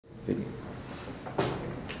video.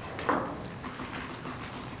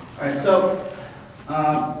 All right, so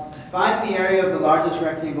find the area of the largest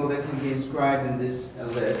rectangle that can be inscribed in this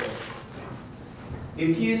ellipse.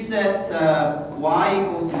 If you set y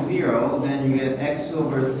equal to 0, then you get x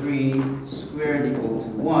over 3 squared equal to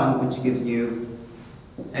 1, which gives you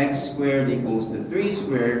x squared equals to 3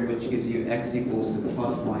 squared, which gives you x equals to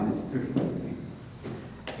plus minus 3.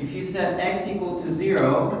 If you set x equal to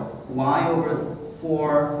 0, y over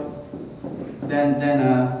 4, then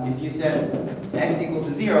if you set x equal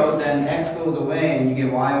to 0, then x goes away and you get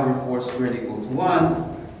y over 4 squared equal to 1,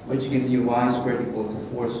 which gives you y squared equal to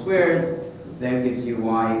 4 squared. That gives you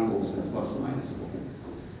y equals to plus minus 4.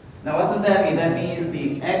 Now what does that mean? That means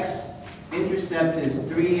the x-intercept is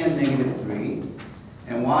 3 and negative 3,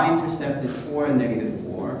 and y-intercept is 4 and negative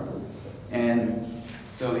 4, and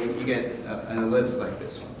so you get an ellipse like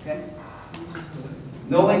this one, okay?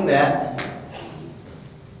 Knowing that,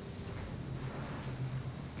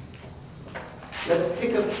 let's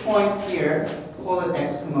pick a point here, call it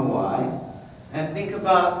x comma y, and think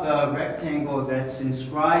about the rectangle that's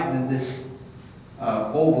inscribed in this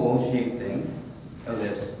oval-shaped thing,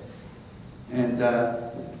 ellipse, and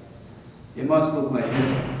it must look like this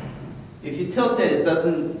one. If you tilt it, it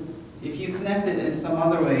doesn't. If you connect it in some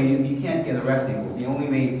other way, you can't get a rectangle. The only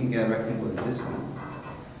way you can get a rectangle is this one.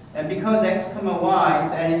 And because x comma y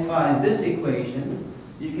satisfies this equation,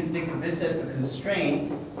 you can think of this as the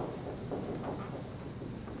constraint.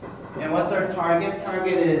 And what's our target?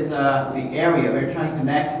 Target is the area. We're trying to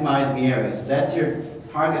maximize the area. So that's your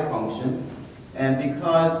target function. And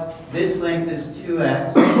because this length is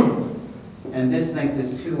 2x and this length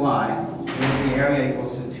is 2y, then the area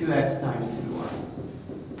equals to 2x times 2y,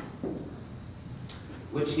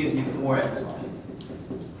 which gives you 4xy.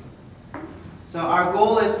 So our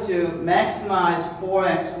goal is to maximize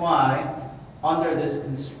 4xy under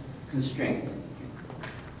this constraint.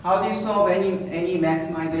 How do you solve any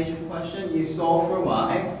maximization question? You solve for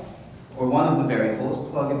y, or one of the variables,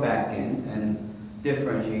 plug it back in, and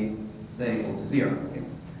differentiate, say, equal to 0. Okay.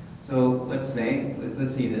 So let's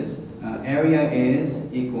see this. Area is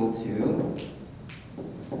equal to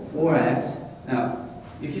 4x. Now,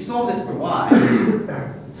 if you solve this for y,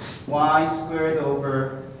 y squared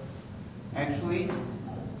over, actually,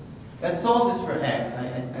 let's solve this for x.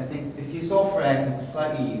 I think if you solve for x, it's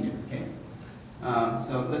slightly easier. Okay.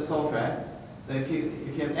 So let's solve for x. So if you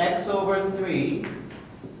have x over 3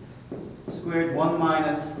 squared 1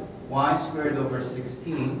 minus y squared over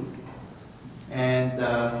 16, and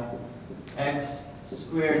x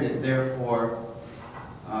squared is therefore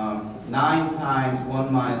 9 times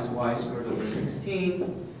 1 minus y squared over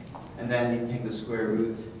 16, and then you take the square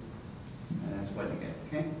root, and that's what you get,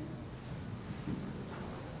 okay?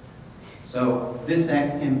 So this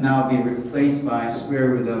x can now be replaced by square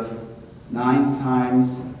root of 9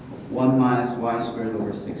 times 1 minus y squared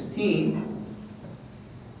over 16,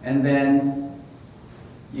 and then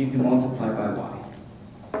you can multiply by y.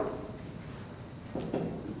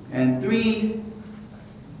 And 3,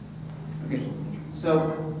 okay,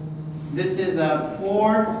 so this is a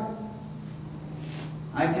 4.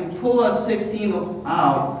 I can pull a 16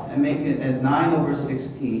 out and make it as 9 over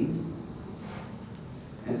 16,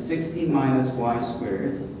 and 16 minus y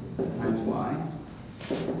squared times y.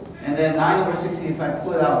 And then 9 over 16, if I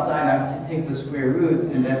pull it outside, I have to take the square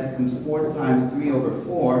root, and that becomes 4 times 3 over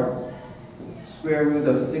 4, square root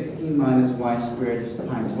of 16 minus y squared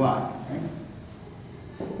times y. Right?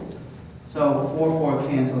 So 4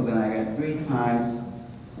 cancels, and I get 3 times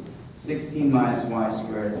 16 minus y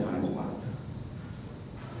squared times y.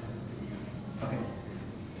 Okay.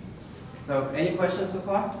 So any questions so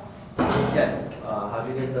far? Yes? How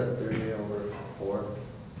do you get the 3 over 4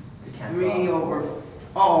 to cancel 3 out? over,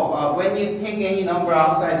 when you take any number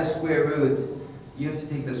outside the square root, you have to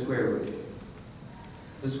take the square root.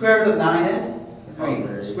 The square root of 9 is 3.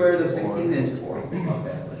 Okay. Square root of 16 is 4. Okay.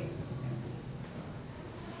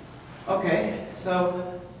 Okay,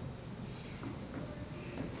 so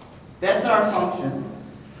that's our function.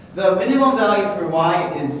 The minimum value for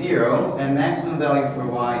y is 0, and maximum value for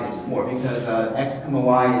y is 4, because x comma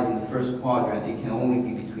y is in the first quadrant. It can only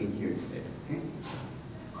be between here and there. Okay?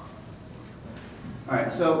 All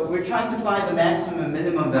right, so we're trying to find the maximum and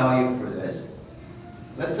minimum value for this.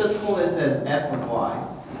 Let's just call this as f of y.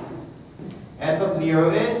 F of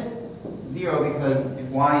 0 is 0, because if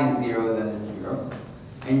y is 0, then it's 0.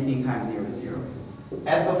 Anything times 0 is 0.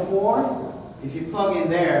 F of 4, if you plug in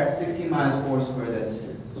there, 16 minus 4 squared, that's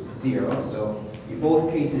 0. So in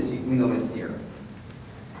both cases, we know it's 0.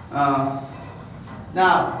 Now,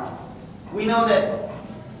 we know that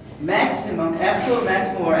maximum, absolute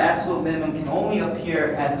maximum or absolute minimum can only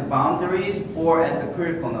appear at the boundaries or at the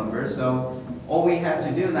critical number. So all we have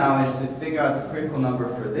to do now is to figure out the critical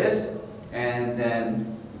number for this, and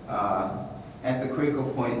then at the critical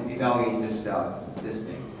point evaluate this value, this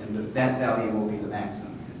thing, and that value will be the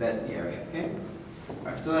maximum because that's the area. Okay. All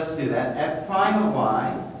right. So let's do that. F prime of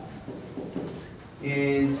y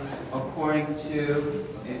is according to,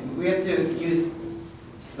 we have to use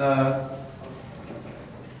the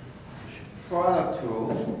product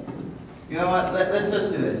rule. You know what, let's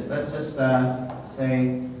just do this. Let's just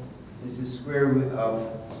say this is square root of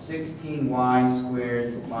 16y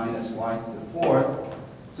squared minus y to the fourth.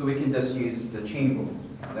 So we can just use the chain rule.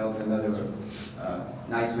 That will be another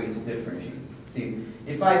nice way to differentiate. See,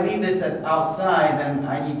 if I leave this outside, then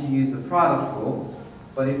I need to use the product rule.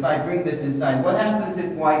 But if I bring this inside, what happens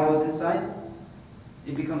if y goes inside?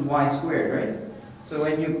 It becomes y squared, right? So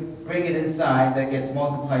when you bring it inside, that gets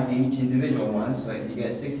multiplied to each individual one. So you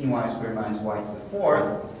get 16y squared minus y to the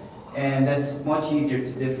fourth. And that's much easier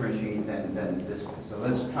to differentiate than this one. So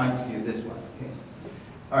let's try to do this one. Okay.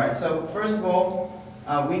 All right, so first of all,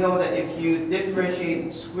 we know that if you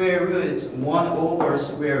differentiate square root, it's 1 over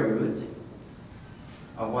square root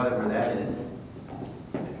of whatever that is,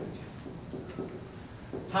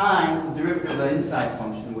 times the derivative of the inside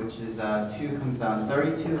function, which is 2 comes down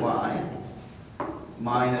 32y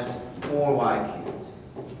minus 4y cubed.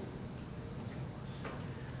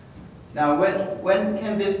 Now, when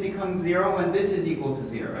can this become 0? When this is equal to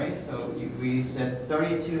 0, right? So we said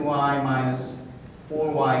 32y minus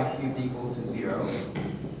 4y cubed equal to 0,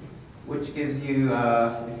 which gives you,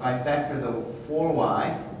 if I factor the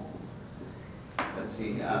 4y, let's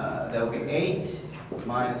see, that will be 8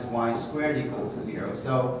 minus y squared equal to 0.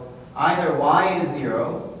 So either y is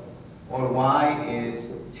 0 or y is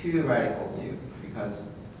 2 radical 2, because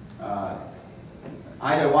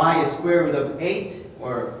either y is square root of 8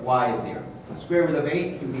 or y is 0. The square root of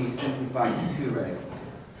 8 can be simplified to 2 radical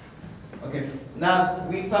 2. Okay, now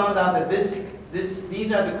we found out that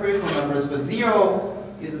these are the critical numbers, but 0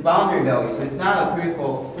 is the boundary value, so it's not a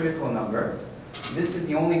critical number. This is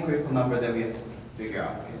the only critical number that we have to figure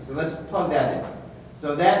out. Okay, so let's plug that in.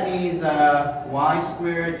 So that means y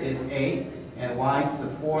squared is 8, and y to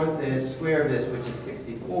the fourth is square of this, which is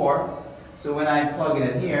 64. So when I plug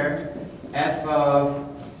it in here, f of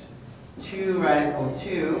 2 radical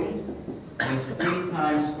 2 is 3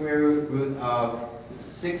 times square root of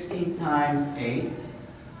 16 times 8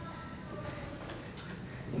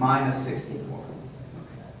 minus 64. Okay.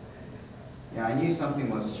 Yeah, I knew something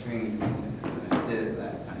was strange when I did it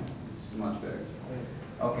last time. This is much better.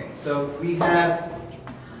 Okay, so we have,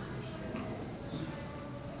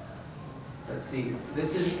 let's see,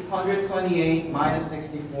 this is 128 minus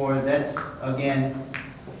 64. That's, again,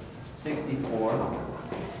 64.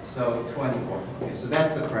 So 24. Okay, so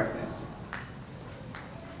that's the correct answer.